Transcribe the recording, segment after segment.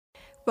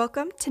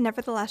Welcome to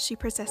Nevertheless She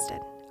Persisted.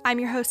 I'm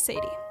your host,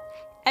 Sadie.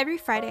 Every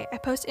Friday, I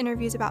post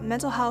interviews about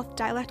mental health,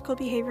 dialectical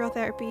behavioral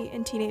therapy,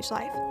 and teenage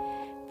life.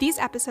 These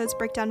episodes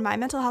break down my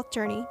mental health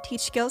journey,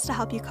 teach skills to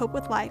help you cope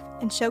with life,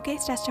 and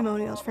showcase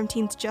testimonials from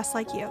teens just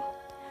like you.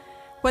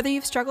 Whether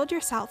you've struggled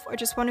yourself or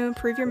just want to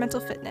improve your mental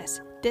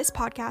fitness, this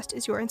podcast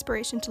is your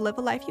inspiration to live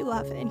a life you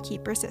love and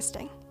keep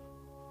persisting.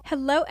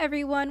 Hello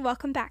everyone,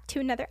 welcome back to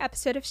another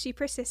episode of She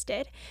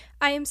Persisted.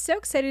 I am so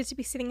excited to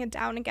be sitting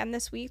down again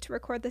this week to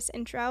record this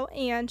intro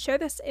and share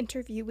this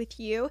interview with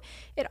you.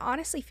 It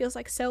honestly feels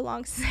like so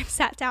long since I've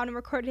sat down and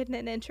recorded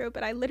an intro,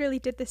 but I literally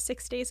did this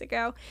 6 days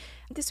ago.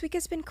 This week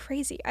has been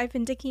crazy. I've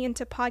been digging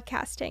into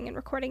podcasting and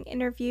recording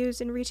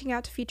interviews and reaching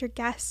out to featured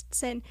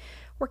guests and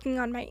working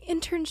on my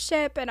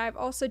internship, and I've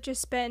also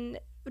just been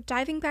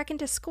diving back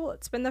into school.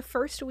 It's been the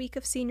first week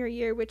of senior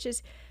year, which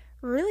is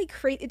really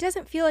crazy. It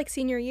doesn't feel like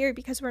senior year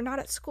because we're not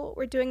at school.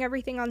 We're doing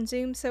everything on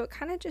Zoom, so it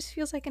kind of just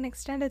feels like an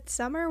extended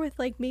summer with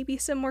like maybe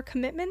some more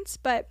commitments,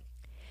 but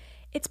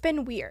it's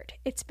been weird.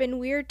 It's been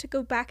weird to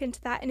go back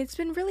into that, and it's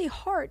been really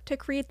hard to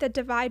create the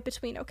divide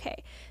between,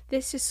 okay,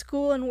 this is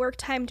school and work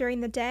time during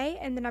the day,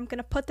 and then I'm going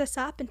to put this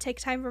up and take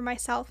time for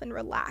myself and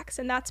relax,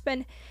 and that's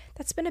been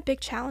a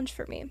big challenge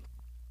for me.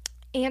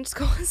 And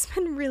school has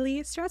been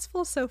really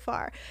stressful so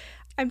far.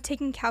 I'm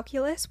taking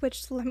calculus,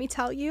 which let me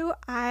tell you,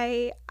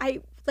 I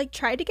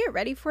tried to get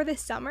ready for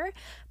this summer,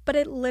 but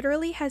it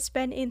literally has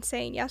been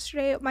insane.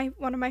 Yesterday,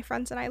 one of my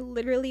friends and I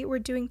literally were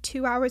doing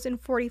 2 hours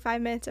and 45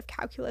 minutes of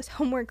calculus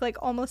homework, like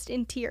almost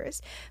in tears,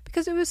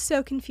 because it was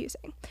so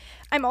confusing.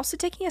 I'm also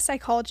taking a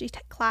psychology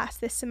class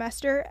this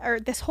semester, or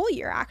this whole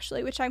year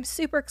actually, which I'm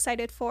super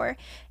excited for.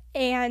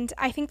 And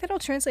I think that'll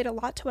translate a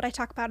lot to what I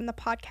talk about in the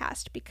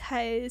podcast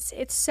because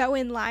it's so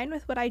in line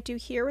with what I do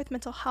here with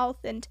mental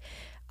health and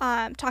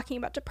talking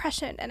about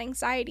depression and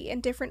anxiety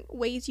and different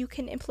ways you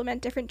can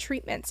implement different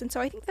treatments. And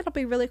so I think that'll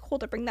be really cool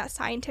to bring that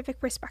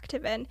scientific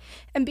perspective in.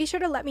 And be sure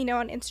to let me know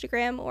on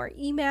Instagram or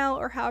email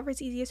or however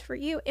is easiest for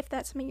you if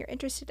that's something you're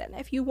interested in.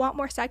 If you want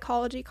more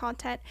psychology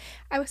content,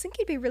 I was thinking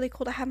it'd be really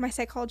cool to have my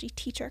psychology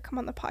teacher come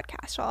on the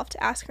podcast. I'll have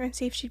to ask her and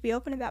see if she'd be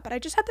open to that, but I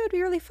just thought that would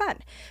be really fun.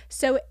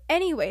 So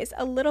anyways,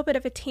 a little bit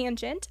of a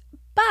tangent,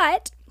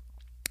 but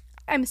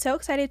I'm so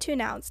excited to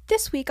announce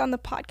this week on the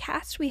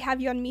podcast, we have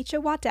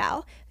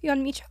Waddell.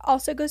 Micha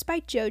also goes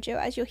by JoJo,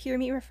 as you'll hear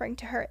me referring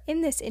to her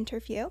in this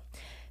interview.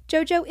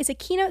 JoJo is a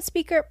keynote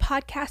speaker,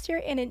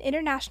 podcaster, and an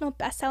international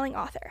best-selling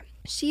author.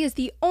 She is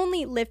the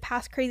only Live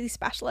Past Crazy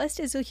specialist,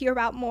 as you'll hear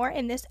about more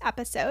in this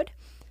episode.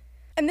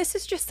 And this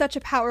is just such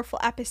a powerful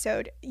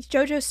episode.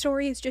 JoJo's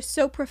story is just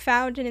so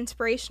profound and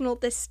inspirational.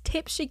 This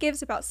tip she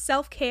gives about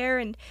self-care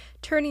and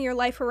turning your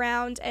life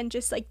around and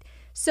just like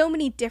so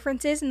many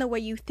differences in the way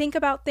you think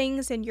about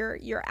things and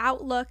your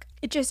outlook.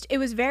 It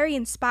was very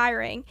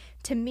inspiring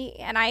to me.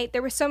 And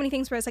there were so many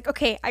things where I was like,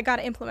 okay, I got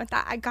to implement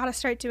that. I got to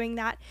start doing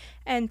that.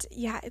 And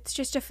yeah, it's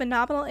just a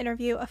phenomenal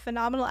interview, a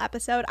phenomenal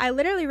episode. I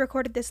literally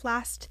recorded this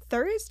last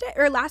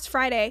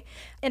Friday,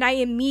 and I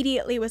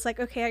immediately was like,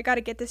 okay, I got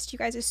to get this to you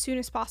guys as soon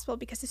as possible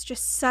because it's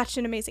just such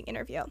an amazing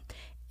interview.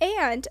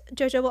 And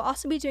JoJo will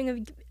also be doing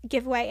a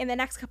giveaway in the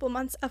next couple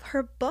months of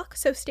her book,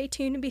 so stay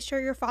tuned and be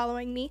sure you're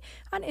following me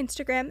on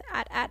Instagram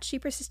at She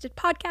Persisted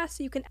Podcast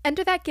so you can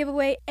enter that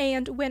giveaway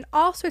and win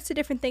all sorts of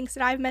different things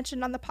that I've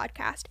mentioned on the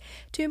podcast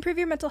to improve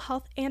your mental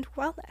health and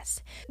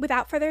wellness.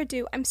 Without further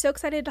ado, I'm so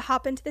excited to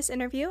hop into this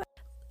interview.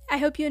 I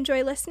hope you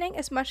enjoy listening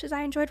as much as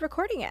I enjoyed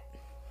recording it.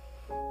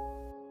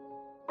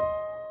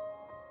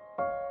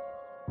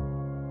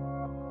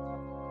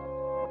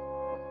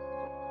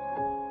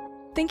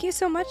 Thank you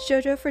so much,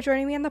 JoJo, for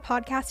joining me on the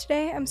podcast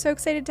today. I'm so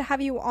excited to have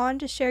you on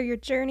to share your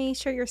journey,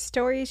 share your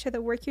stories, share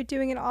the work you're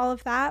doing and all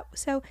of that.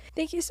 So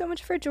thank you so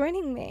much for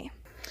joining me.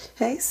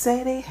 Hey,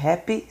 Sadie,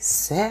 happy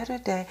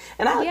Saturday.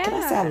 And can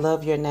I say I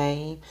love your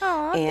name?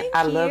 Oh, and thank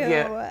I you.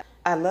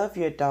 love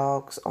your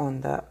dogs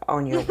on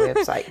your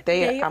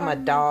website. I'm a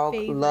dog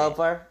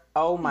lover.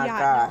 Oh my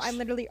gosh. No, I'm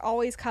literally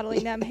always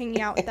cuddling them, hanging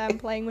out with them,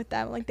 playing with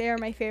them. Like, they are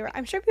my favorite.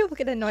 I'm sure people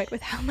get annoyed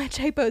with how much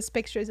I post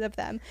pictures of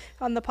them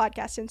on the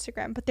podcast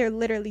Instagram, but they're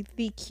literally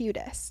the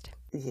cutest.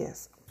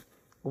 Yes.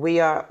 We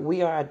are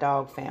a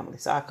dog family,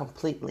 so I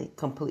completely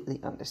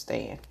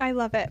understand. I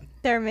love it.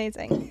 They're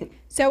amazing.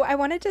 So I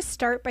wanted to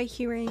start by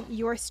hearing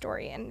your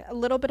story and a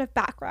little bit of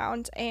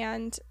background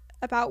and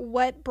about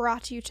what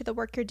brought you to the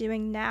work you're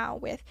doing now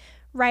with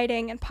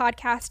writing and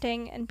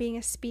podcasting and being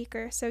a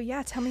speaker. So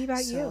yeah, tell me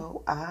about you.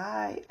 So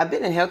I've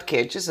been in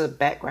healthcare, just a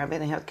background. I've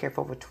been in healthcare for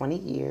over 20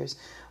 years,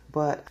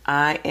 but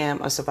I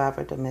am a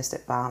survivor of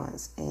domestic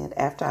violence. And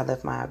after I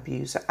left my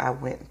abuser, I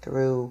went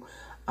through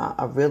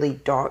a really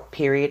dark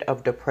period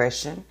of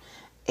depression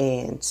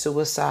and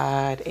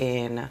suicide,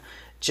 and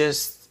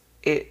just,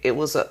 it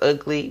was an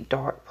ugly,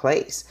 dark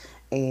place.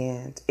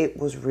 And it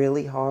was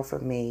really hard for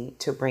me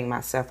to bring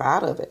myself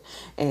out of it.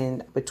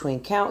 And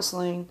between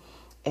counseling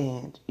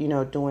and,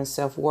 doing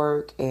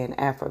self-work and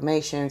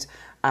affirmations,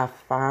 I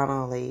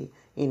finally,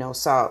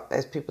 saw,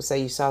 as people say,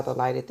 you saw the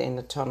light at the end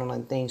of the tunnel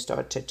and things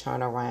started to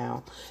turn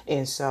around.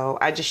 And so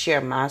I just share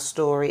my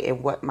story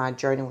and what my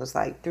journey was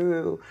like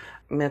through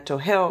mental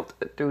health,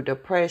 through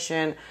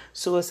depression,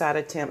 suicide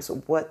attempts,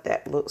 what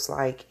that looks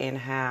like and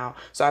how.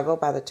 So I go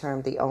by the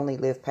term, the only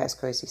live past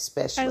crazy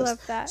specialist. I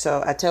love that.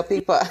 So I tell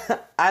people,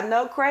 I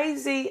know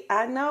crazy,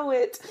 I know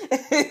it.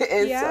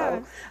 And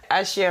so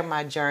I share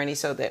my journey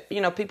so that,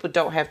 people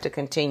don't have to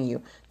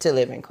continue to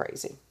live in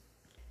crazy.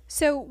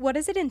 So what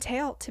does it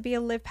entail to be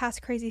a live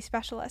past crazy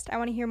specialist? I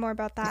want to hear more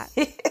about that.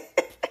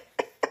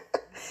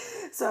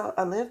 So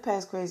a live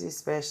past crazy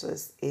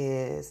specialist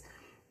is,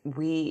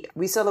 we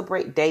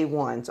celebrate day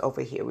ones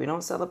over here. We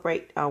don't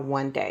celebrate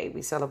one day.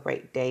 We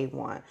celebrate day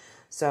one.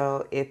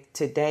 So if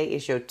today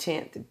is your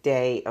 10th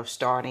day of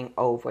starting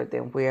over,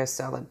 then we're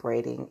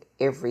celebrating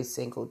every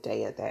single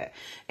day of that.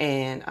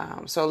 And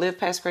so Live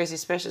Past Crazy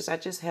Specialist, I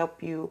just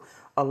help you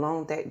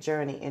along that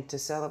journey and to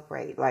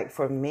celebrate. Like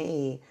for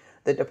me,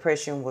 the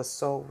depression was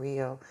so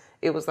real.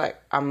 It was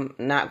like, I'm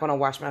not going to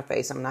wash my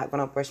face. I'm not going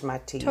to brush my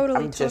teeth.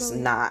 I'm just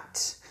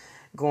not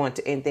going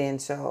to. And then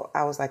so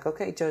I was like,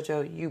 okay,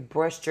 JoJo, you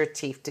brushed your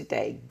teeth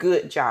today.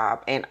 Good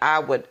job. And I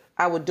would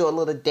do a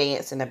little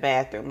dance in the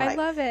bathroom. Like, I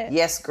love it.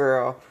 Yes,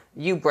 girl,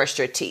 you brushed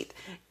your teeth.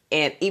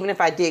 And even if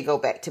I did go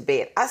back to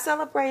bed, I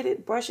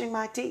celebrated brushing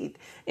my teeth.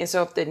 And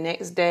so if the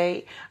next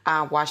day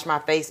I washed my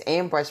face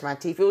and brushed my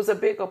teeth, it was a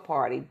bigger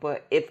party.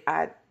 But if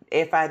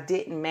I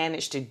didn't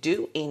manage to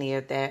do any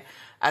of that,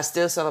 I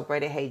still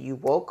celebrated, hey, you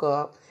woke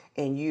up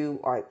and you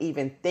are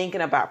even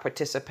thinking about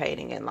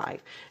participating in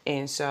life.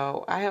 And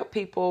so I help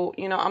people,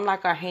 I'm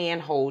like a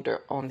hand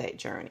holder on that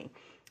journey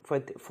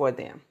for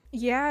them.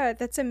 Yeah,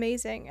 that's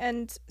amazing.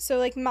 And so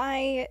like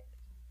my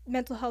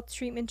mental health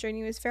treatment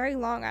journey was very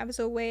long. I was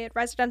away at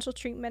residential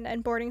treatment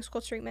and boarding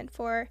school treatment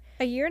for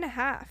a year and a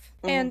half.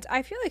 Mm-hmm. And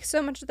I feel like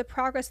so much of the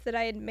progress that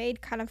I had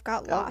made kind of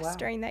got lost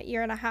during that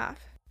year and a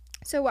half.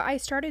 So I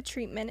started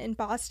treatment in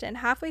Boston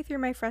halfway through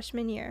my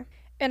freshman year.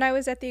 And I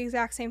was at the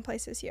exact same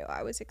place as you.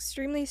 I was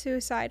extremely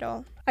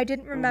suicidal. I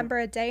didn't remember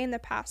a day in the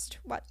past,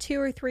 2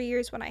 or 3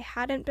 years when I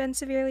hadn't been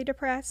severely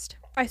depressed.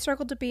 I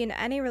struggled to be in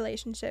any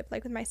relationship,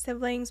 like with my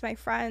siblings, my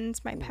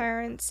friends, my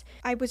parents.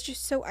 I was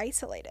just so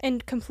isolated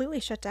and completely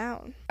shut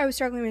down. I was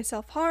struggling with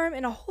self-harm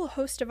and a whole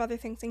host of other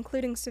things,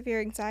 including severe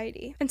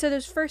anxiety. And so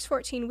those first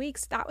 14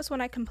 weeks, that was when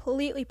I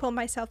completely pulled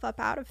myself up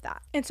out of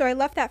that. And so I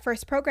left that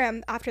first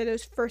program after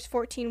those first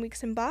 14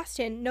 weeks in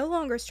Boston, no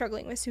longer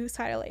struggling with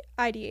suicidal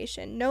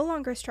ideation, no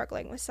longer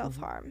struggling with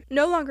self-harm,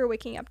 no longer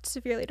waking up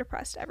severely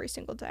depressed every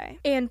single day,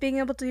 and being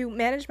able to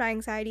manage my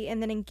anxiety and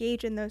then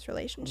engage in those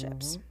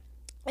relationships.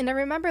 And I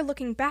remember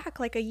looking back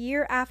like a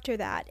year after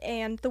that,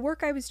 and the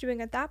work I was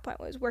doing at that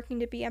point was working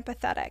to be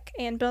empathetic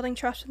and building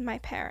trust with my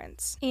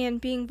parents and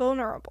being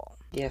vulnerable.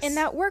 Yes. And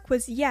that work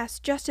was, yes,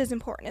 just as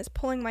important as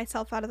pulling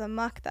myself out of the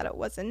muck that it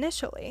was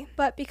initially.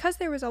 But because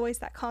there was always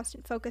that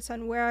constant focus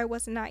on where I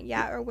was not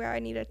yet or where I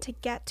needed to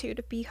get to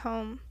be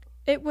home,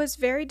 it was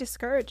very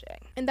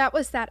discouraging. And that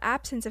was that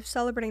absence of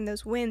celebrating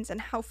those wins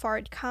and how far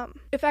I'd come.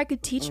 If I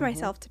could teach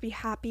myself to be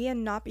happy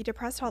and not be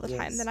depressed all the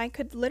time, then I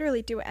could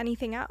literally do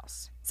anything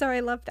else. So I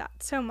love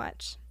that so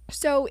much.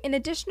 So in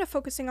addition to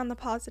focusing on the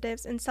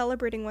positives and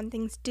celebrating when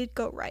things did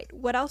go right,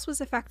 what else was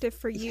effective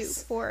for you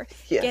for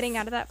getting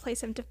out of that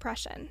place of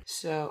depression?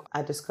 So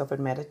I discovered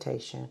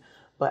meditation,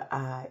 but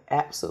I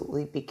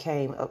absolutely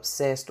became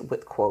obsessed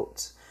with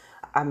quotes.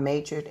 I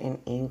majored in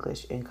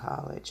English in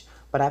college,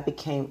 but I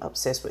became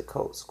obsessed with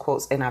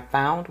quotes. And I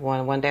found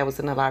one day I was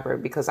in the library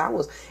because I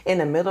was in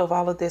the middle of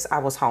all of this. I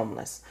was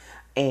homeless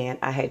and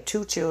I had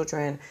 2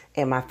 children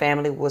and my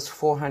family was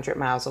 400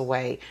 miles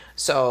away.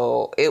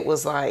 So it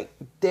was like,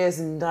 there's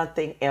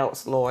nothing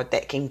else, Lord,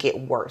 that can get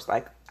worse.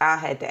 Like I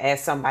had to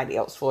ask somebody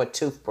else for a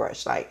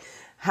toothbrush. Like,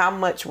 how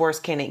much worse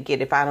can it get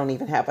if I don't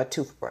even have a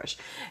toothbrush?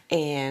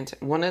 And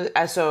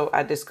so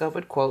I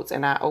discovered quotes,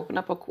 and I opened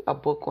up a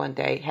book one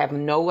day, have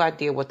no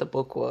idea what the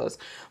book was,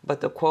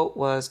 but the quote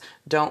was,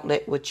 "Don't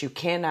let what you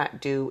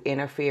cannot do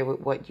interfere with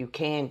what you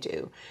can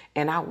do."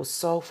 And I was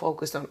so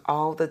focused on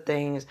all the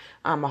things.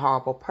 I'm a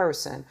horrible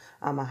person.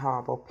 I'm a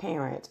horrible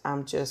parent.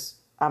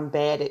 I'm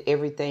bad at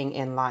everything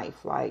in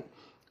life. Like,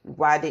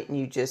 why didn't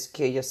you just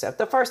kill yourself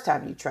the first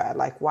time you tried?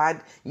 Like, why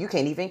you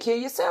can't even kill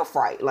yourself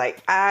right?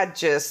 Like, I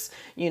just,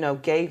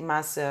 gave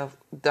myself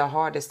the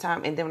hardest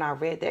time. And then when I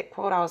read that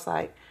quote, I was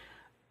like,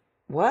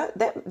 what?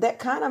 That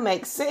kind of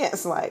makes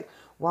sense. Like,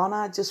 why don't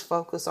I just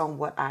focus on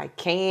what I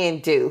can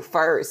do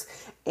first?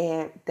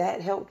 And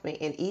that helped me.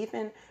 And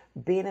even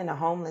being in a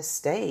homeless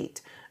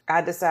state,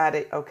 I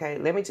decided, okay,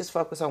 let me just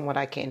focus on what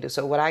I can do.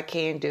 So what I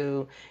can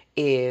do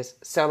is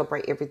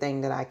celebrate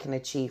everything that I can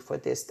achieve for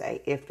this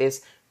day. If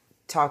it's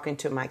talking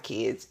to my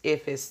kids,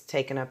 if it's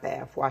taking a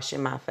bath,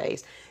 washing my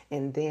face.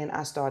 And then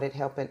I started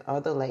helping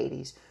other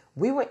ladies.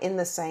 We were in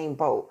the same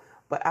boat,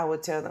 but I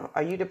would tell them,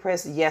 are you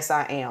depressed? Yes,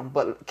 I am.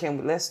 But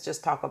let's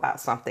just talk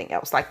about something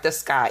else. Like the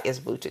sky is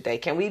blue today.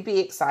 Can we be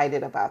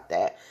excited about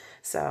that?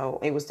 So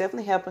it was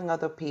definitely helping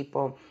other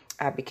people.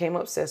 I became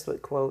obsessed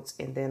with quotes,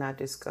 and then I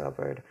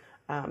discovered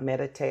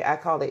meditate. I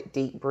call it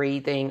deep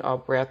breathing or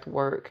breath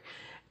work.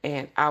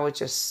 And I would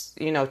just,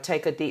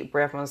 take a deep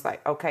breath and was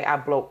like, okay, I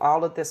blow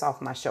all of this off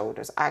my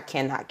shoulders. I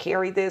cannot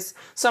carry this.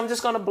 So I'm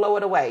just going to blow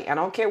it away. I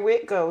don't care where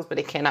it goes, but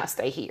it cannot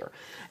stay here.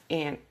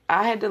 And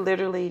I had to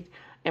literally,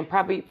 and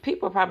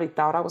people probably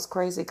thought I was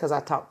crazy because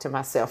I talked to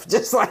myself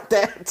just like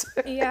that.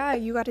 Yeah,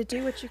 you got to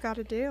do what you got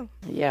to do.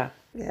 Yeah.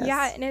 Yes.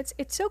 Yeah, and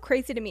it's so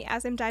crazy to me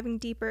as I'm diving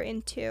deeper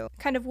into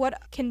kind of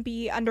what can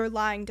be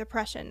underlying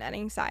depression and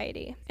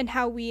anxiety and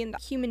how we in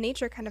human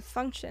nature kind of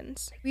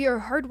functions. We are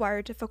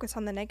hardwired to focus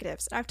on the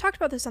negatives. And I've talked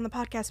about this on the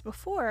podcast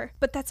before,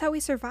 but that's how we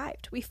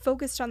survived. We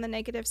focused on the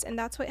negatives, and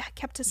that's what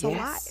kept us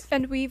alive.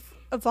 And we've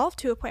evolved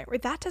to a point where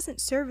that doesn't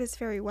serve us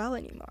very well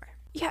anymore.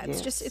 Yeah,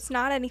 it's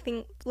not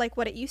anything like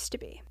what it used to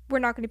be. We're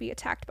not going to be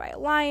attacked by a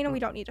lion. We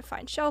don't need to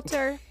find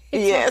shelter.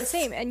 It's not the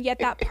same. And yet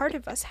that part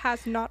of us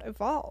has not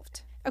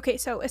evolved. Okay,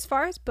 so as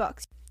far as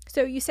books,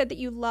 so you said that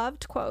you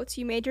loved quotes,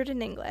 you majored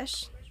in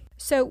English.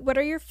 So what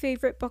are your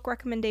favorite book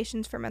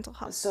recommendations for mental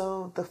health?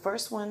 So the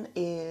first one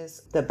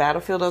is The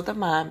Battlefield of the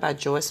Mind by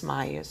Joyce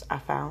Myers. I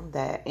found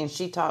that, and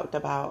she talked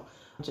about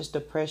just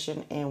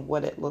depression and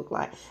what it looked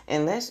like.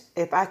 And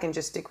if I can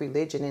just stick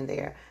religion in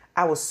there,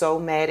 I was so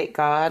mad at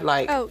God.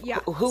 Like,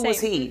 who was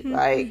he?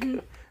 Mm-hmm,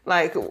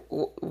 like,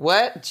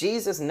 what?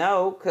 Jesus,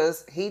 no,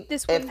 because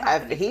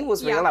if he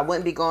was real, I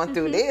wouldn't be going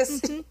through this.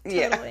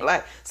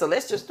 Totally. So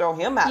let's just throw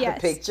him out the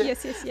picture.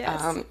 Yes.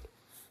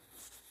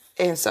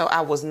 And so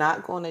I was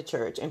not going to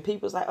church, and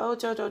people was like, "Oh,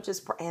 JoJo,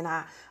 just pray." And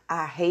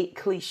I hate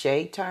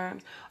cliche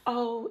terms.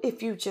 Oh,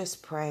 if you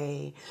just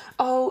pray.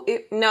 Oh,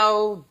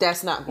 no,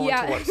 that's not going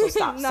to work. So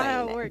stop saying not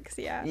how it it. Works.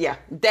 Yeah. Yeah,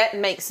 that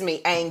makes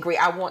me angry.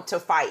 I want to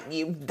fight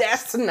you.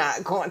 That's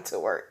not going to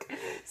work.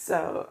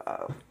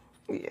 So.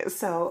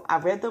 So I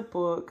read the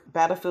book,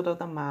 Battlefield of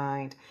the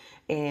Mind,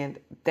 and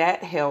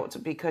that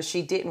helped because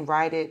she didn't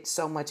write it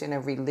so much in a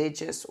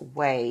religious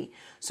way.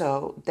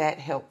 So that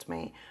helped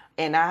me.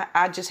 And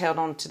I just held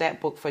on to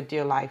that book for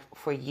dear life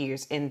for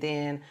years. And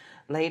then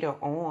later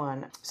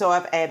on, so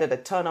I've added a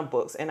ton of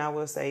books. And I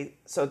will say,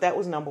 so that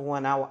was number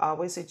one. I will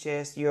always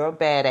suggest You're a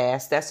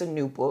Badass. That's a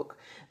new book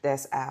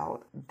that's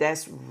out.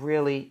 That's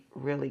really,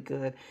 really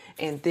good.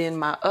 And then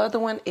my other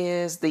one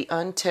is The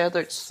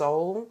Untethered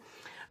Soul.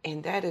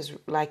 And that is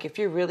like, if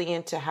you're really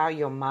into how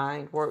your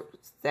mind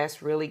works,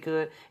 that's really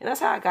good. And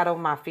that's how I got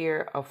over my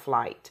fear of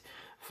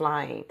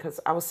flying. Because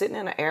I was sitting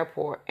in an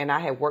airport and I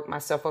had worked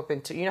myself up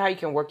into, you know how you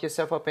can work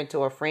yourself up into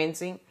a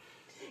frenzy?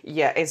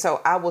 Yeah. And so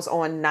I was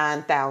on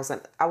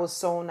 9,000. I was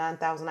so on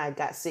 9,000. I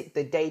got sick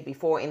the day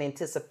before in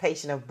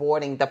anticipation of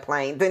boarding the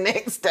plane the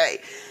next day.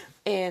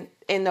 And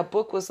the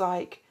book was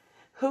like,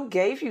 who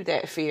gave you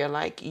that fear?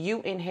 Like,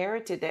 you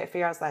inherited that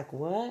fear. I was like,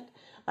 what?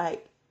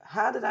 Like,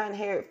 how did I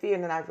inherit fear?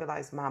 And then I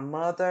realized my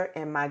mother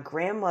and my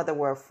grandmother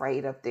were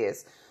afraid of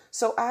this.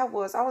 So I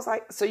was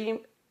like,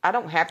 I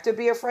don't have to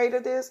be afraid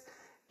of this.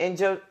 And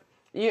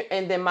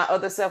and then my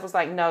other self was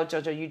like, no,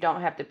 JoJo, you don't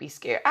have to be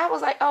scared. I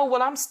was like, oh,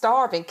 well, I'm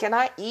starving. Can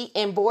I eat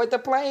and board the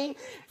plane?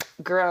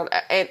 Girl,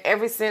 and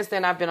ever since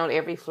then, I've been on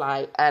every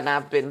flight and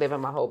I've been living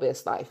my whole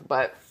best life.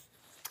 But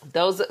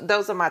those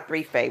are my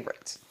three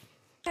favorites.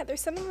 Yeah,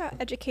 there's something about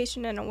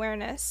education and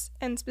awareness,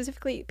 and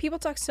specifically, people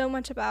talk so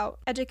much about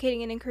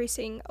educating and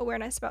increasing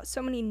awareness about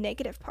so many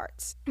negative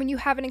parts. When you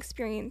haven't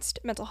experienced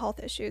mental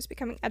health issues,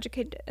 becoming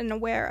educated and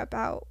aware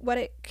about what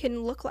it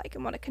can look like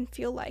and what it can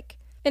feel like.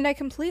 And I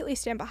completely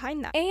stand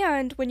behind that.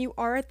 And when you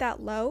are at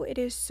that low, it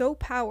is so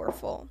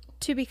powerful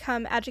to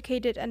become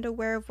educated and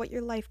aware of what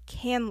your life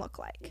can look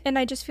like. And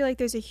I just feel like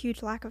there's a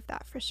huge lack of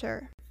that for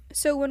sure.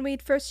 So when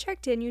we'd first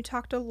checked in, you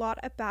talked a lot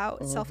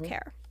about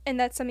self-care. And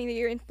that's something that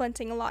you're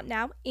implementing a lot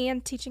now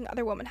and teaching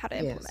other women how to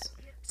implement.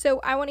 So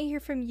I want to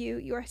hear from you,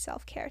 your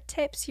self-care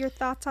tips, your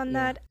thoughts on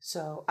that.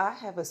 So I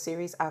have a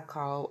series I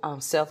call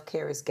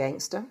Self-Care is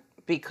Gangster,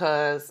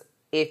 because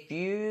if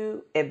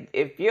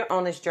you're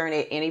on this journey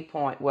at any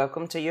point,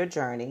 welcome to your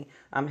journey.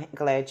 I'm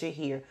glad you're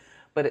here.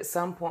 But at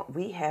some point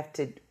we have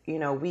to,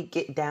 we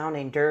get down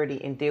and dirty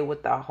and deal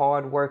with the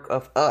hard work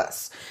of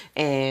us.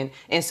 And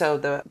so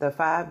the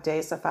 5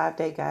 days, a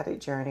 5-day guided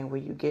journey where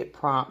you get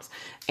prompts.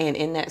 And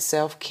in that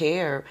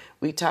self-care,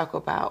 we talk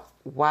about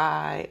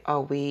why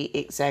are we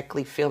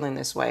exactly feeling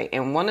this way.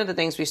 And one of the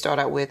things we start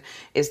out with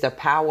is the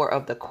power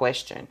of the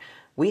question.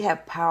 We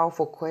have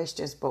powerful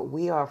questions, but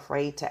we are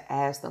afraid to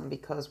ask them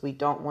because we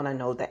don't want to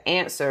know the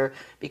answer,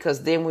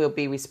 because then we'll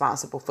be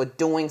responsible for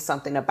doing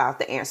something about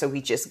the answer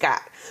we just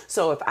got.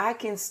 So if I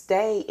can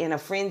stay in a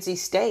frenzy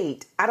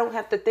state, I don't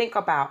have to think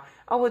about,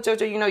 oh, well,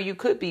 JoJo, you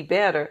could be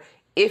better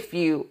if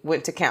you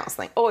went to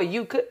counseling, or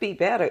you could be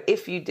better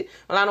if you did.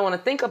 Well, I don't want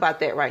to think about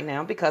that right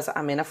now because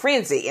I'm in a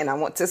frenzy and I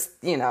want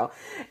to,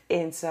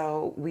 and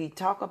so we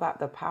talk about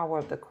the power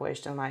of the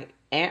question, like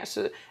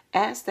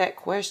ask that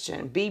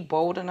question, be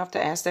bold enough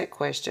to ask that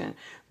question,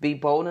 be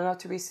bold enough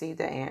to receive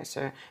the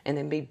answer, and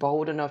then be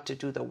bold enough to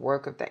do the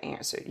work of the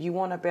answer. You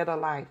want a better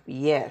life?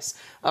 Yes.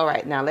 All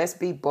right. Now let's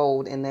be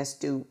bold and let's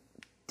do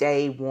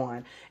day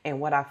one. And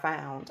what I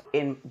found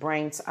in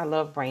I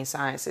love brain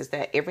science, is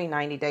that every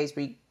 90 days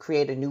we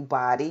create a new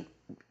body,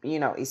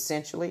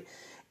 essentially.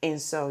 And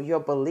so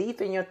your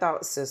belief in your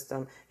thought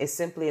system is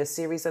simply a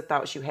series of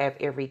thoughts you have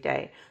every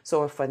day.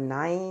 So if for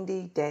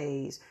 90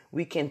 days,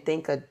 we can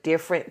think a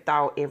different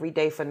thought every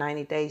day for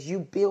 90 days, you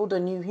build a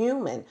new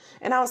human.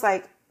 And I was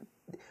like,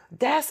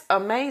 that's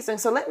amazing.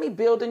 So let me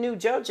build a new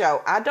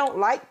JoJo. I don't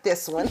like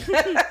this one.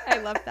 I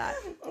love that.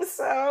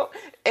 So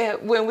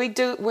when we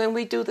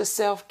do the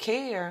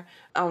self-care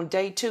on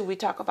day 2, we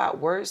talk about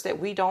words that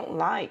we don't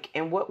like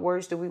and what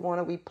words do we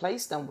want to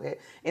replace them with.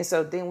 And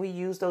so then we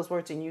use those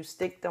words and you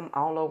stick them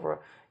all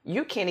over.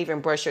 You can't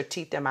even brush your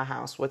teeth in my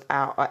house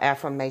without an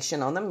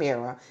affirmation on the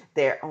mirror.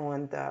 They're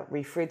on the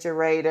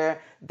refrigerator.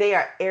 They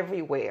are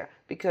everywhere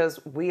because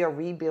we are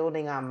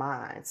rebuilding our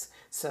minds.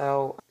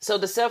 So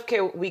the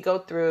self-care, we go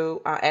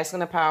through asking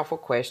the powerful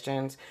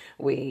questions.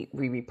 We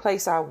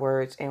replace our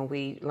words and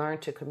we learn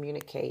to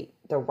communicate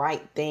the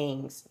right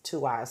things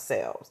to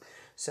ourselves.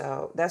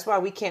 So that's why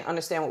we can't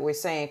understand what we're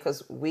saying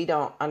because we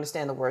don't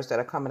understand the words that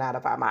are coming out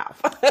of our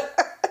mouth.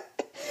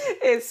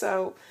 And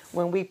so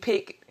when we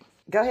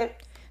go ahead.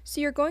 So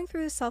you're going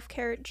through the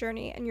self-care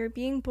journey and you're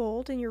being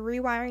bold and you're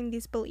rewiring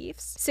these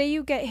beliefs. Say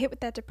you get hit with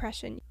that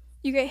depression.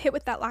 You get hit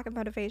with that lack of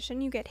motivation.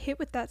 You get hit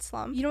with that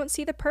slump. You don't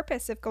see the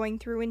purpose of going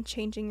through and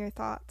changing your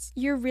thoughts.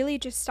 You're really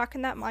just stuck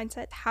in that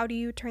mindset. How do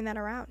you turn that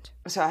around?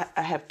 So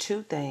I have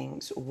 2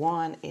 things.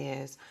 One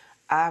is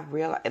I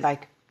realize,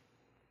 like,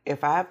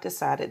 if I've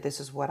decided this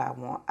is what I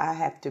want, I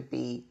have to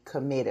be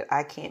committed.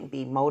 I can't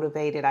be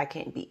motivated. I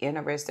can't be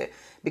interested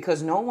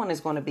because no one is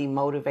going to be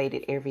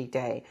motivated every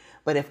day.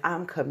 But if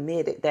I'm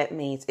committed, that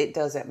means it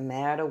doesn't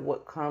matter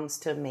what comes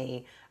to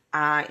me.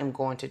 I am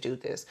going to do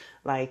this.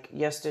 Like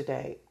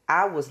yesterday,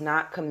 I was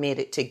not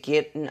committed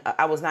to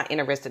I was not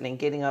interested in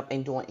getting up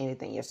and doing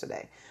anything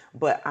yesterday,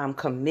 but I'm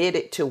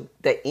committed to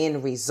the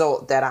end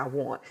result that I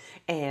want.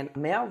 And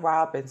Mel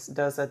Robbins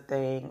does a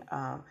thing.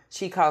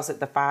 She calls it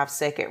the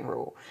 5-second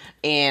rule.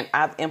 And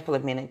I've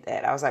implemented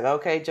that. I was like,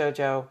 okay,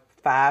 JoJo,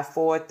 5,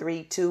 4,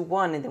 3, 2,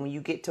 1. And then when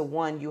you get to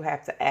 1, you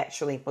have to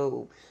actually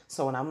move.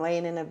 So when I'm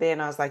laying in the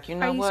bed, I was like, you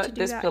know what?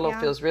 This pillow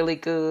feels really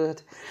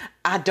good.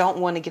 I don't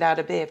want to get out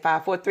of bed.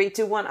 5, 4, 3,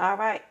 2, 1. All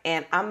right.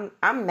 And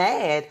I'm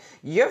mad.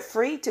 You're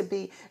free to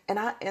be. And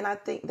I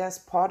think that's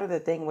part of the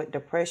thing with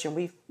depression.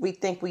 We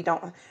think we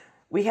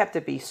have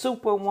to be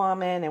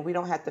superwoman and we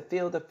don't have to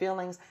feel the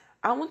feelings.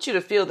 I want you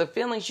to feel the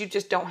feelings. You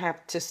just don't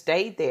have to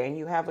stay there and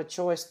you have a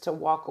choice to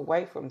walk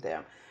away from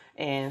them.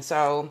 And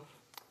so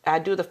I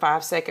do the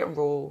 5-second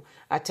rule.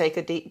 I take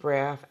a deep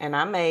breath and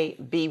I may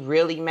be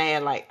really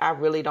mad. Like, I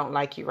really don't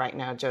like you right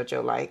now,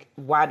 JoJo. Like,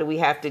 why do we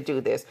have to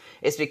do this?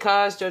 It's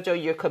because,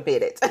 JoJo, you're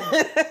committed.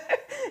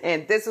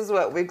 And this is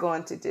what we're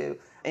going to do.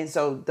 And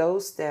so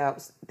those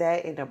steps,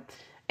 and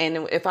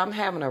if I'm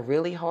having a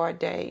really hard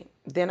day,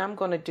 then I'm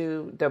going to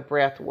do the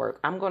breath work.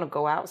 I'm going to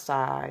go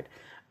outside.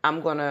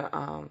 I'm going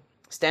to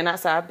stand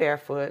outside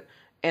barefoot.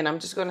 And I'm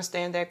just going to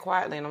stand there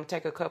quietly and I'm going to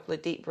take a couple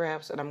of deep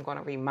breaths and I'm going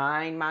to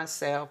remind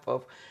myself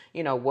of,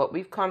 what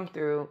we've come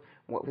through,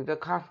 what we've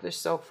accomplished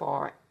so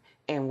far,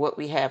 and what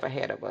we have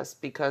ahead of us.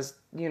 Because,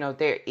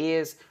 there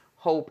is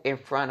hope in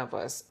front of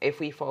us if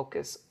we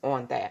focus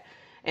on that.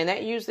 And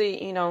that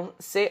usually,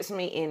 sets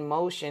me in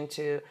motion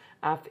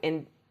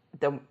and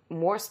the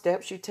more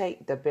steps you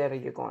take, the better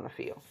you're going to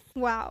feel.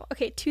 Wow.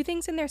 Okay, 2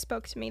 things in there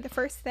spoke to me. The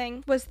first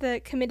thing was the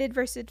committed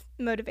versus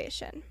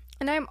motivation.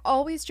 And I'm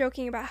always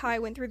joking about how I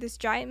went through this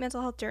giant mental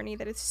health journey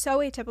that is so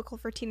atypical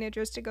for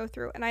teenagers to go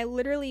through. And I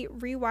literally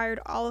rewired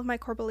all of my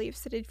core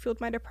beliefs that had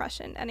fueled my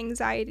depression and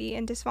anxiety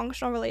and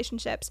dysfunctional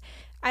relationships.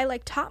 I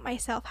taught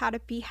myself how to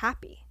be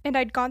happy. And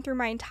I'd gone through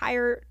my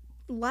entire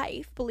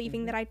life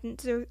believing that I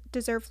didn't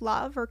deserve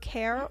love or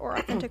care or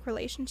authentic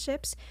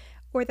relationships,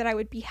 or that I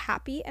would be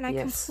happy, and I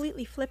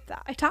completely flipped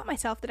that. I taught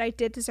myself that I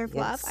did deserve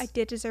love, I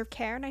did deserve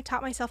care, and I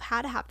taught myself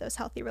how to have those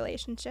healthy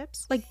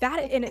relationships. Like,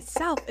 that in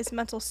itself is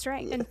mental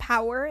strength and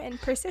power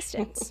and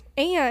persistence.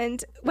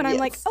 And when I'm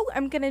like, oh,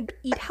 I'm gonna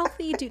eat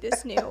healthy, do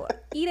this new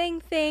eating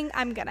thing,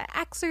 I'm gonna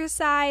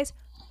exercise,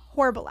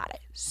 horrible at it,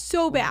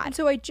 so bad.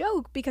 So I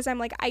joke because I'm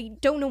like, I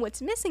don't know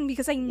what's missing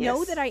because I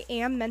know that I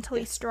am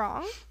mentally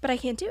strong, but I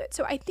can't do it.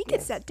 So I think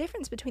it's that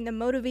difference between the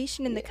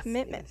motivation and the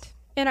commitment.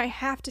 And I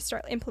have to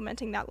start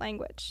implementing that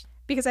language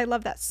because I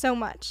love that so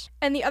much.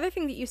 And the other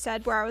thing that you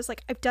said where I was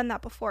like, I've done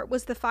that before,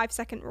 was the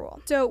 5-second rule.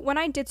 So when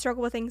I did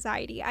struggle with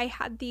anxiety, I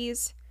had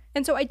these,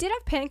 and so I did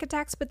have panic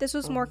attacks, but this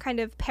was more kind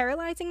of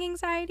paralyzing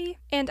anxiety.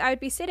 And I would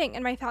be sitting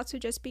and my thoughts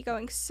would just be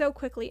going so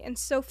quickly and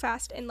so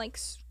fast and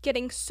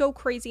getting so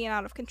crazy and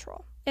out of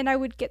control. And I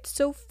would get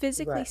so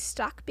physically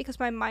stuck because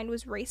my mind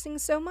was racing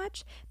so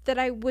much that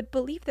I would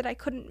believe that I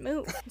couldn't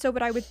move. So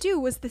what I would do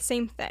was the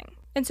same thing.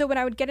 And so when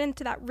I would get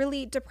into that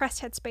really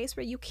depressed headspace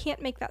where you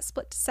can't make that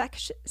split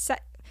second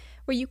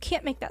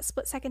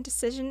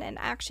decision and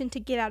action to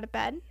get out of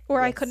bed,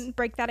 or I couldn't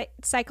break that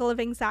cycle of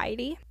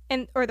anxiety,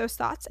 or those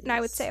thoughts, and I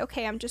would say,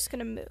 okay, I'm just going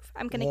to move.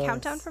 I'm going to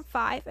count down from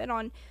 5, and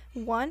on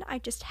 1, I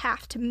just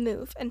have to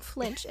move and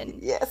flinch and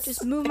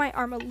just move my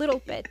arm a little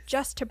bit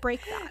just to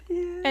break that.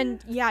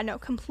 And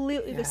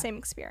completely the same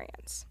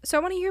experience. So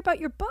I want to hear about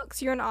your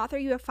books. You're an author.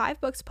 You have 5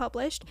 books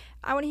published.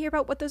 I want to hear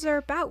about what those are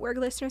about, where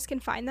listeners can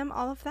find them,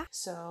 all of that.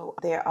 So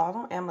they're all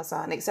on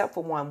Amazon, except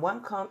for one.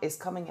 One is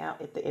coming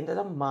out at the end of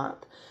the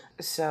month.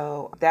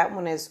 So that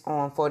one is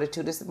on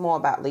Fortitude. This is more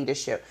about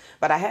leadership.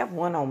 But I have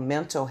one on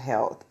mental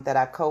health that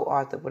I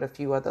co-authored with a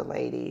few other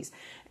ladies.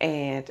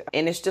 And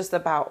it's just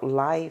about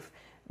life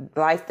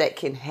that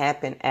can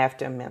happen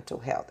after mental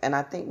health. And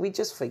I think we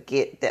just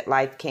forget that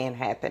life can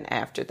happen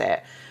after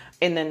that.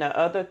 And then the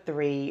other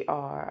 3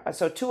 are,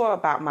 so 2 are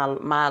about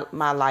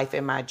my life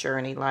and my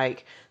journey,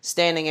 like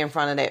standing in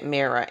front of that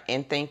mirror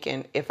and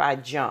thinking, if I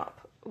jump,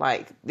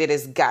 like it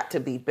has got to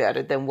be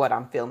better than what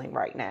I'm feeling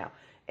right now.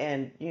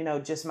 And,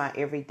 just my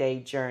everyday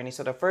journey.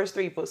 So the first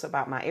 3 books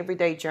about my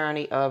everyday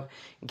journey of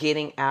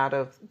getting out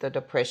of the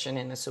depression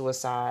and the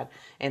suicide.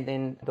 And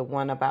then the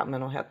one about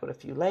mental health with a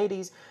few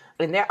ladies.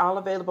 And they're all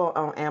available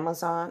on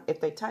Amazon.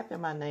 If they type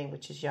in my name,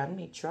 which is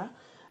Yanmitra,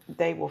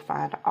 they will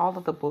find all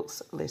of the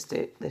books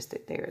listed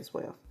there as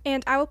well.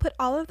 And I will put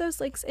all of those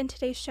links in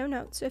today's show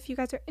notes. So if you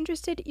guys are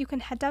interested, you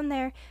can head down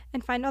there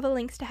and find all the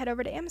links to head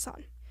over to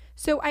Amazon.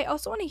 So I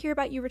also want to hear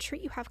about your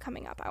retreat you have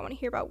coming up. I want to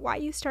hear about why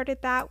you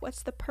started that,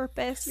 what's the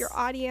purpose, your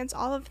audience,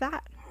 all of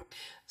that.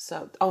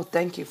 So,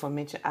 thank you for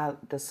mentioning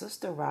the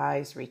Sister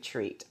Rise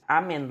retreat.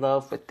 I'm in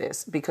love with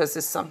this because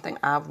it's something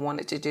I've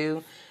wanted to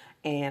do,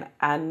 and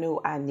I knew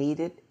I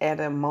needed at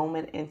a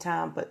moment in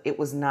time, but it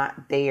was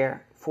not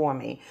there for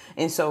me.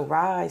 And so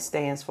Rise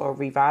stands for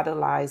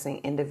Revitalizing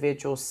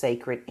Individual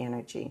Sacred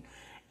Energy.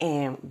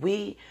 And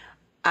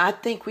I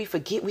think we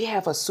forget we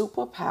have a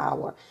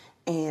superpower.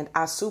 And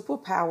our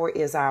superpower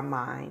is our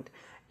mind.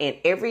 And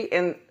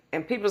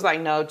people's like,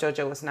 no,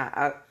 JoJo, it's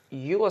not.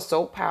 You are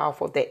so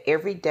powerful that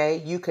every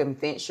day you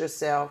convince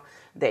yourself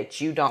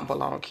that you don't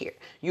belong here.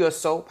 You are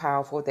so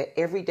powerful that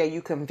every day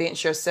you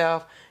convince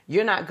yourself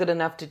you're not good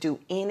enough to do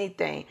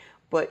anything.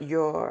 But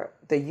the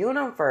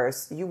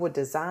universe, you were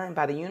designed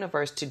by the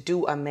universe to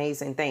do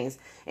amazing things.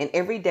 And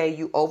every day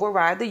you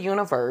override the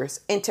universe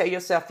and tell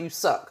yourself you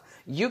suck.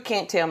 You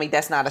can't tell me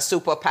that's not a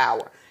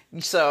superpower.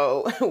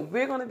 So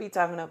we're going to be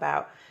talking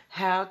about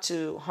how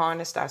to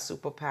harness our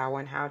superpower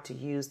and how to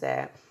use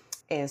that.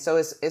 And so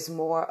it's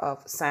more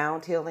of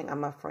sound healing.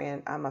 I'm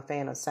a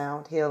fan of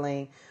sound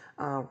healing,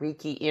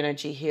 Reiki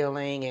energy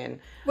healing.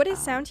 And what is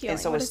sound healing? And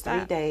so it's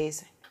 3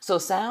 days. So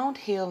sound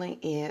healing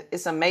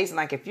it's amazing.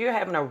 Like if you're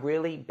having a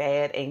really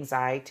bad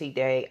anxiety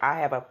day, I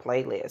have a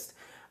playlist,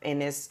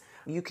 and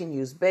you can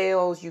use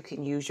bells, you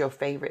can use your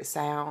favorite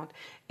sound,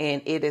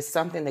 and it is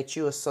something that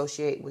you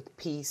associate with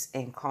peace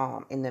and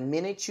calm. And the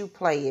minute you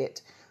play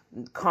it,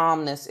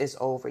 calmness is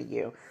over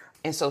you.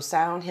 And so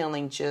sound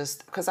healing,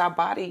 just because our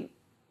body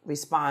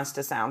responds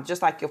to sound,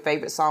 just like your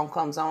favorite song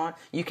comes on,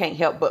 you can't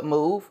help but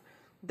move.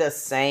 The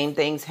same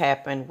things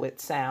happen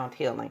with sound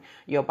healing.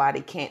 Your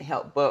body can't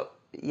help but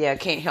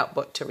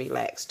to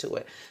relax to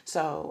it.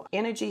 So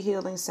energy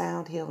healing,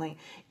 sound healing,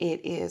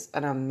 it is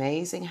an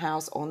amazing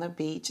house on the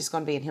beach. It's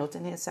going to be in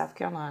Hilton Head, South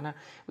Carolina.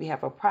 We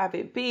have a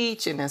private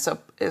beach, and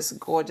it's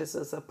gorgeous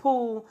as a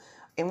pool.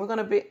 And we're going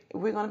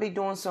to be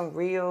doing some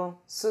real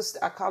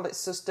I call it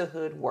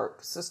sister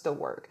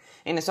work.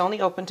 And it's only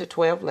open to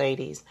 12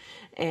 ladies.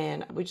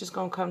 And we're just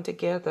going to come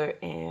together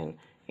and,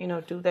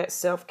 do that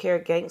self-care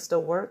gangster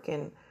work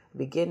and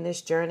begin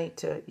this journey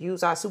to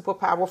use our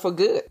superpower for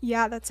good.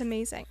 Yeah, that's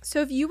amazing.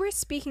 So if you were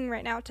speaking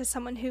right now to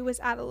someone who was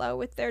at a low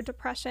with their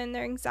depression,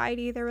 their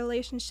anxiety, their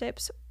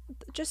relationships,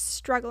 just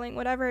struggling,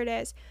 whatever it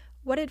is,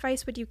 what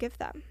advice would you give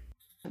them?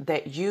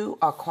 That you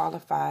are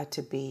qualified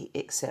to be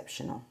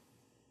exceptional.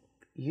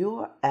 You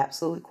are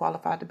absolutely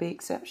qualified to be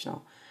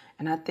exceptional.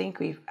 And I think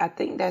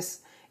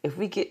that's, if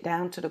we get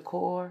down to the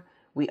core,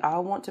 we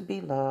all want to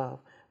be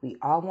loved. We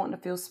all want to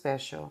feel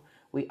special.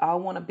 We all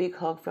want a big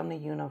hug from the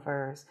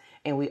universe,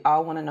 and we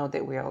all want to know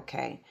that we're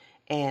okay.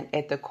 And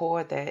at the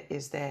core of that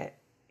is that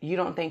you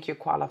don't think you're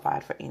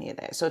qualified for any of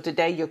that. So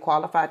today you're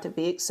qualified to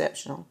be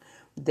exceptional.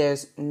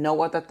 There's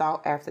no other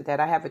thought after that.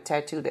 I have a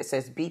tattoo that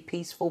says be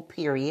peaceful,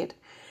 period.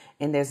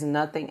 And there's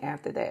nothing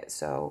after that.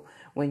 So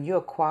when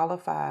you're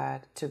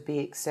qualified to be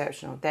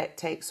exceptional, that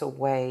takes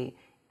away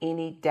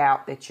any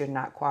doubt that you're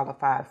not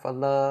qualified for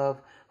love,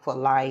 for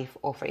life,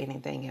 or for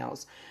anything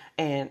else.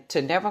 And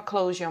to never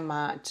close your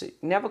mind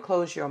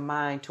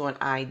to an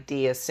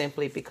idea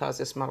simply because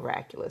it's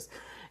miraculous.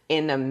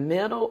 In the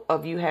middle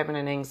of you having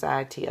an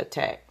anxiety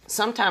attack,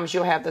 sometimes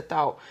you'll have the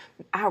thought,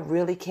 I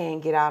really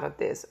can't get out of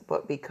this.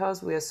 But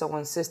because we're so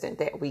insistent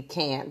that we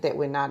can't, that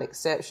we're not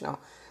exceptional,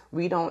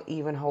 we don't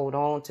even hold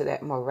on to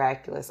that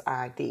miraculous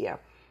idea.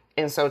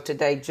 And so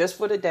today, just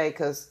for the day,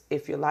 because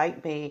if you're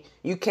like me,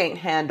 you can't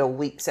handle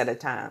weeks at a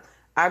time.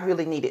 I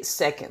really needed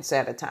seconds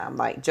at a time,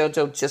 like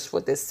JoJo, just for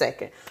this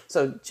second.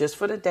 So just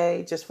for the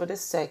day, just for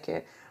this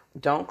second,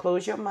 don't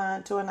close your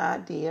mind to an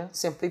idea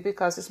simply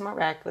because it's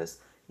miraculous.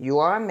 You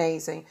are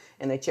amazing,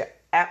 and that you're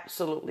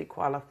absolutely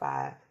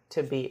qualified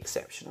to be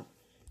exceptional.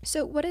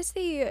 So what is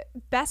the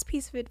best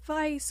piece of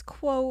advice,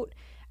 quote,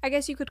 I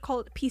guess you could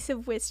call it piece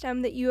of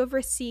wisdom that you have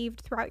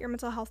received throughout your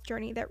mental health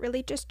journey that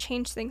really just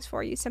changed things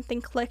for you?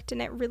 Something clicked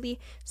and it really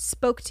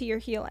spoke to your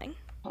healing.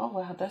 Oh,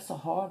 wow, that's a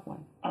hard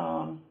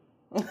one.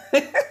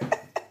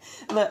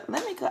 Look,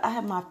 let me go. I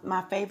have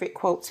my favorite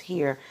quotes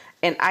here,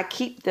 and I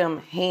keep them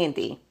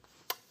handy.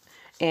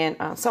 And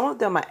some of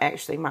them are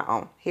actually my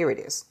own. Here it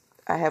is.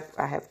 I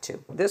have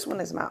two. This one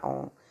is my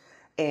own.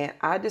 And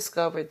I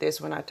discovered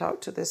this when I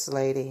talked to this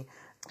lady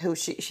who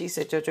she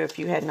said, JoJo, if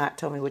you had not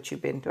told me what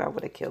you've been through, I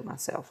would have killed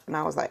myself. And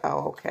I was like,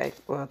 oh, okay.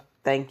 Well,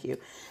 thank you.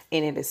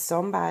 And it is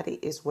somebody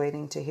is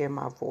waiting to hear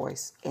my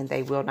voice, and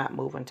they will not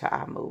move until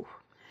I move.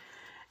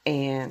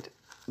 And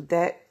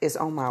that is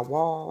on my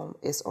wall.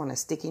 It's on a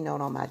sticky note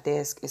on my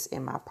desk. It's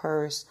in my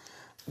purse.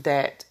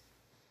 That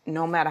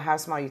no matter how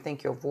small you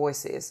think your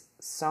voice is,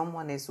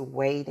 someone is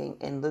waiting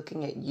and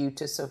looking at you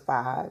to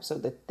survive so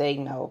that they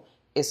know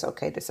it's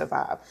okay to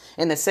survive.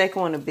 And the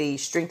second one would be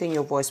strengthen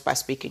your voice by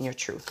speaking your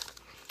truth.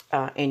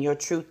 And your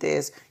truth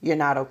is you're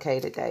not okay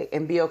today.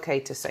 And be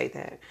okay to say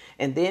that.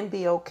 And then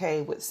be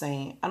okay with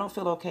saying, I don't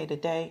feel okay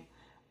today,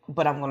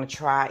 but I'm going to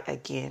try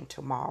again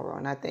tomorrow.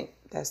 And I think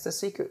that's the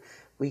secret.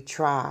 We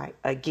try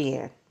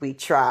again. We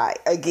try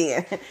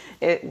again.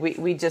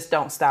 We just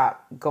don't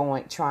stop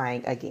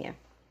trying again.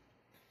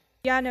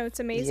 Yeah, no,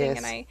 it's amazing.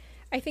 Yes. And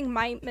I think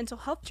my mental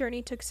health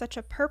journey took such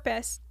a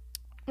purpose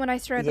when I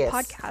started the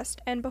podcast.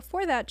 And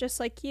before that, just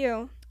like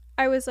you,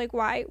 I was like,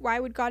 why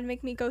would God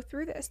make me go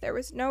through this? There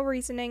was no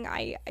reasoning.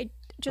 I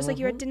just like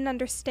you, I didn't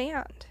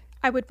understand.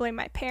 I would blame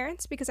my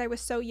parents because I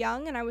was so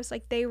young, and I was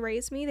like, they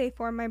raised me, they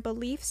formed my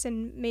beliefs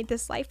and made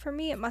this life for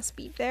me. It must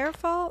be their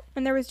fault.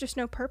 And there was just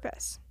no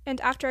purpose. And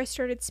after I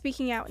started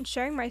speaking out and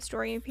sharing my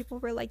story, and people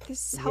were like,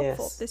 this is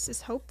helpful, this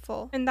is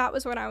hopeful. And that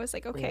was when I was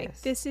like, okay,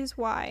 this is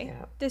why,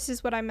 this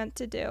is what I meant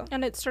to do.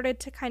 And it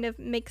started to kind of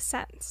make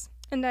sense.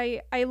 And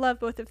I love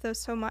both of those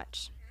so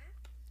much.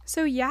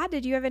 So yeah,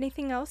 did you have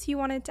anything else you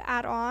wanted to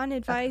add on?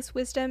 Advice,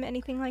 wisdom,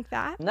 anything like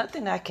that?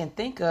 Nothing I can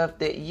think of.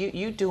 That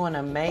you do an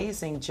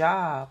amazing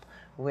job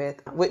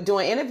with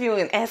doing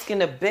interviewing and asking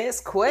the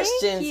best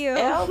questions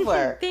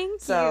ever. Thank you.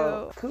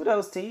 So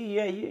kudos to you.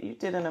 Yeah, you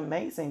did an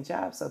amazing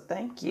job. So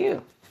thank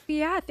you.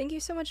 Yeah, thank you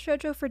so much,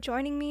 JoJo, for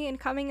joining me and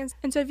coming.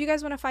 And so if you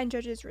guys want to find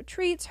JoJo's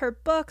retreats, her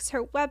books,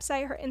 her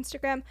website, her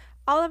Instagram,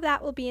 all of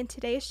that will be in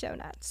today's show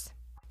notes.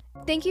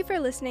 Thank you for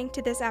listening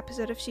to this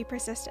episode of She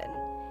Persisted.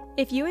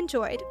 If you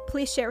enjoyed,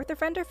 please share with a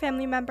friend or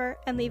family member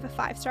and leave a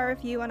 5-star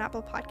review on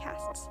Apple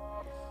Podcasts.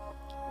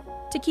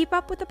 To keep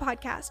up with the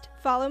podcast,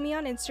 follow me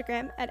on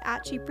Instagram at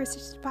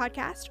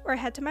 @ShePersistedPodcast or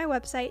head to my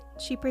website,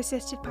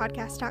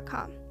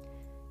 shepersistedpodcast.com.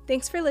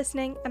 Thanks for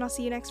listening, and I'll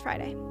see you next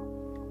Friday.